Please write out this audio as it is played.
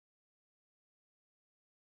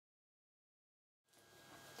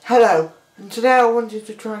Hello, and today I wanted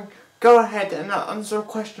to try and go ahead and answer a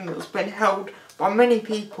question that's been held by many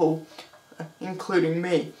people, including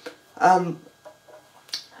me. That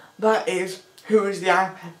is, who is the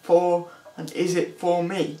iPad for, and is it for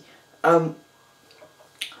me? Now,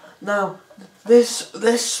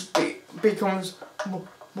 this becomes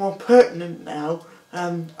more pertinent now,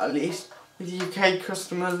 at least with UK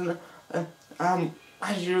customers. As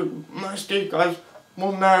most of you guys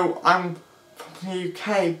will know, I'm from the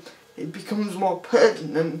UK. It becomes more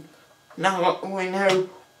pertinent now that we know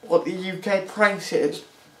what the UK price is.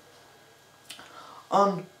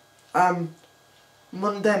 On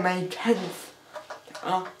Monday, May 10th,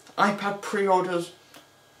 iPad pre-orders,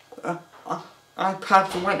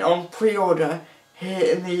 iPads went on pre-order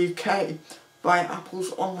here in the UK by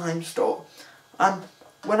Apple's online store. And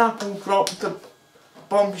when Apple dropped the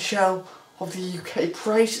bombshell of the UK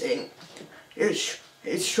pricing, it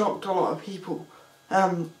shocked a lot of people.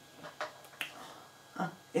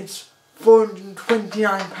 It's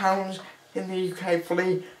 £429 in the UK for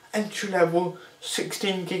the entry-level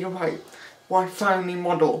 16GB Wi-Fi only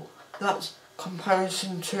model. That's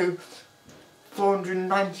comparison to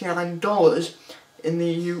 $499 in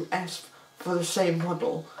the US for the same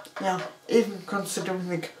model. Now, even considering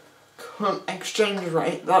the current exchange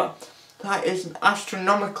rate, that is an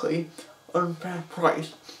astronomically unfair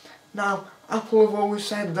price. Now, Apple have always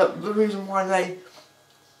said that the reason why they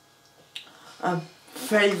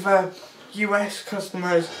favour US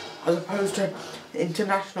customers as opposed to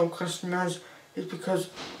international customers is because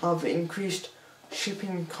of increased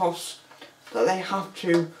shipping costs that they have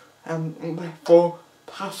to therefore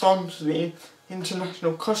pass on to the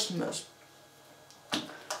international customers.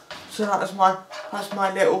 So that's my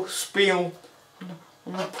little spiel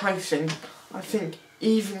on the pricing. I think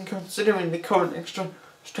even considering the current exchange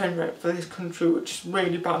rate for this country, which is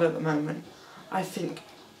really bad at the moment, I think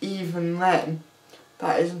even then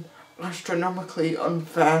that is an astronomically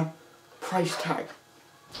unfair price tag.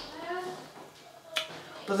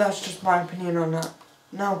 But that's just my opinion on that.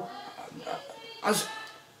 Now, as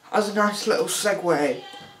a nice little segue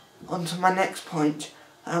onto my next point,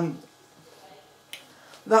 that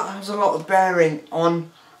has a lot of bearing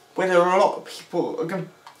on whether a lot of people are going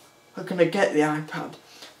to get the iPad.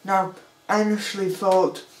 Now, I initially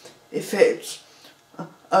thought if it's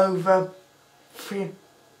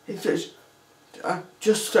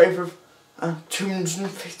just over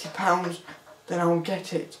 £250, then I'll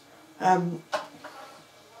get it.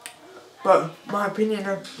 But my opinion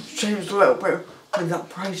has changed a little bit with that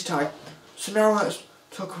price tag. So now let's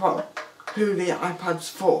talk about who the iPad's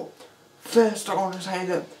for. First, I want to say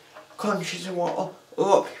that, conscious of what a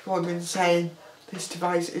lot of people have been saying, this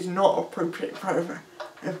device is not appropriate for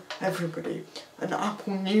everybody. And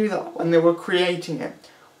Apple knew that when they were creating it.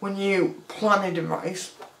 When you plan a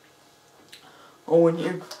device, or when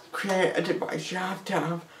you create a device, you have to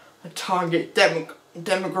have a target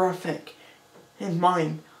demographic in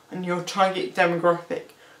mind. And your target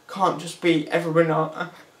demographic can't just be everybody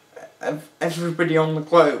on the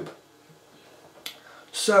globe.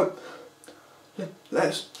 So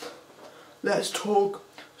let's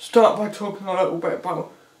start by talking a little bit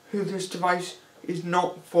about who this device is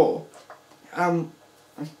not for. And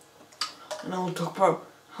I'll talk about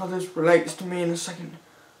how this relates to me in a second.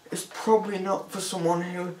 It's probably not for someone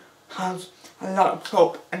who has a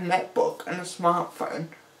laptop, a netbook and a smartphone,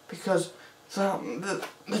 because the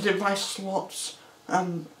device slots,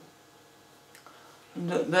 the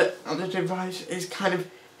device is kind of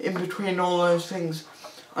in between all those things,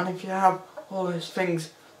 and if you have all those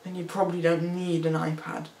things, then you probably don't need an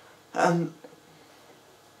iPad.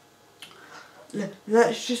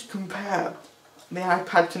 Let's just compare the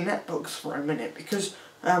iPad to netbooks for a minute, because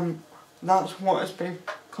that's what it's been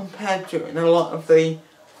compared to in a lot of the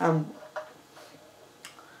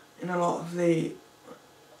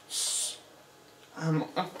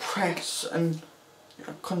press and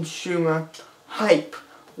consumer hype.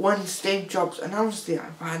 When Steve Jobs announced the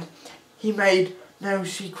iPad, he made no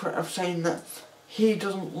secret of saying that he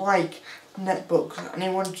doesn't like netbooks and he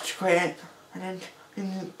wanted to create an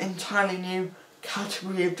entirely new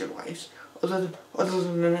category of device other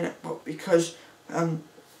than a netbook, because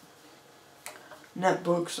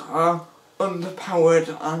netbooks are underpowered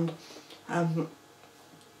and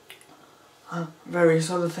various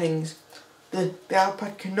other things. The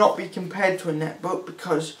iPad cannot be compared to a netbook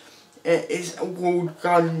because it is a walled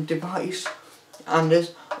garden device and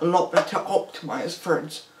is a lot better optimised for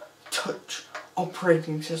its touch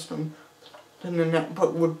operating system than a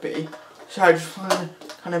netbook would be. So I just want to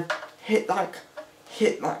kind of hit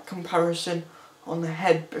that comparison on the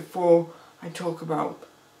head before I talk about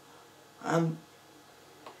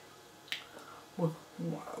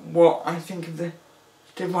what I think of the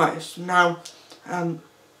device. Now,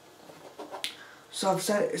 so I've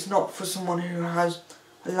said it's not for someone who has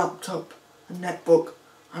a laptop, a netbook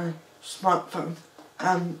and a smartphone.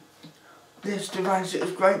 This device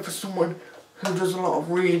is great for someone who does a lot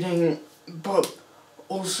of reading but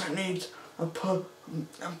also needs a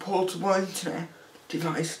portable internet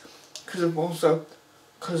device because of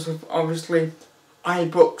obviously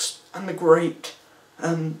iBooks and the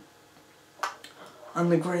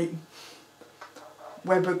great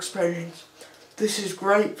web experience. This is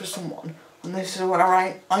great for someone, and this is where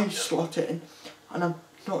I slot it in, and I'm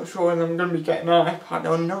not sure whether I'm going to be getting an iPad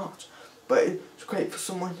or not, but it's great for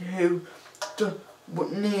someone who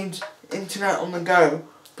needs internet on the go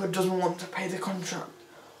but doesn't want to pay the contract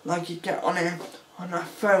like you get on a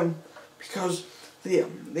phone, because the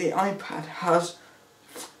iPad has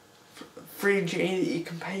 3G that you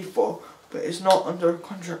can pay for, but it's not under a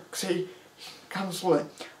contract, so you can cancel it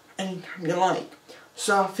anytime you like.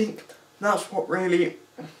 So I think that's what really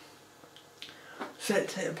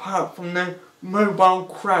sets it apart from the mobile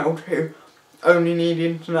crowd who only need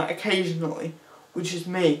internet occasionally, which is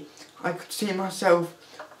me. I could see myself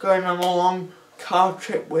going on a long car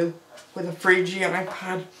trip with a 3G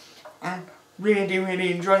iPad and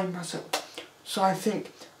really enjoying myself. So I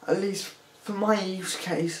think, at least for my use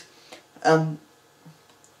case, that's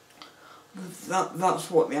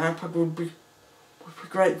what the iPad would be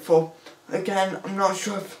great for. Again, I'm not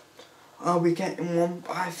sure if I'll be getting one,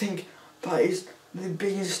 but I think that is the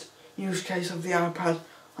biggest use case of the iPad,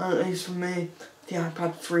 and at least for me, the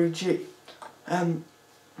iPad 3G.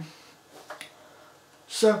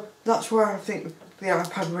 So that's where I think the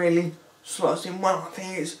iPad really slots in well. I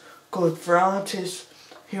think it's good for artists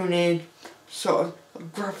who need sort of a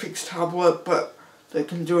graphics tablet but they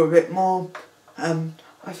can do a bit more.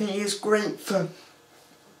 I think it's great for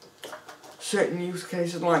certain use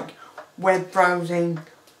cases like web browsing,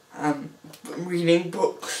 reading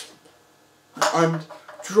books and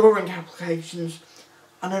drawing applications,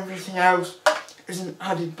 and everything else is an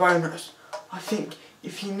added bonus. I think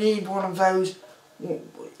if you need one of those,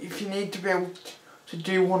 if you need to be able to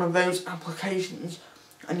do one of those applications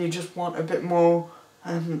and you just want a bit more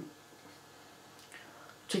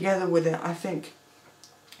together with it, I think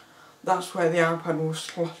that's where the iPad will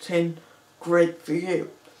slot in great for you.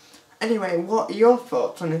 Anyway, what are your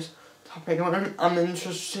thoughts on this topic? I'm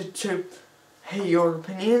interested to hear your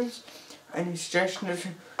opinions, any suggestions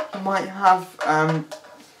you might have.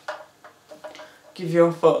 Give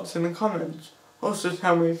your thoughts in the comments. Also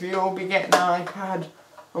tell me if you'll be getting an iPad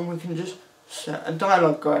and we can just set a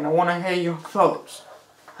dialogue going. I want to hear your thoughts.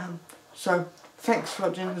 So thanks for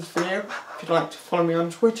watching this video. If you'd like to follow me on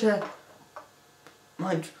Twitter,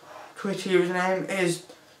 my Twitter username is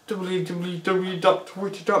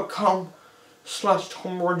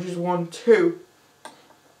www.twitter.com/TomRogers12.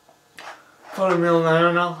 Follow me on there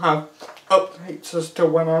and I'll have updates as to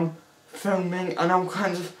when I'm filming and all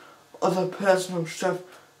kinds of other personal stuff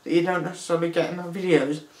that you don't necessarily get in my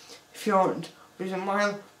videos. If you want to visit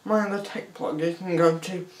my other tech blog, you can go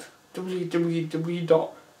to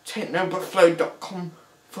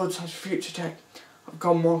www.technobutflow.com/futuretech. I've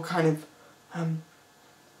got more kind of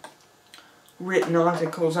written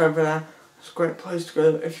articles over there. It's a great place to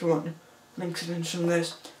go if you want an extension of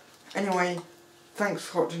this. Anyway, thanks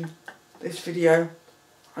for watching this video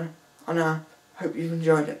and I hope you've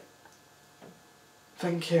enjoyed it.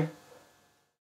 Thank you.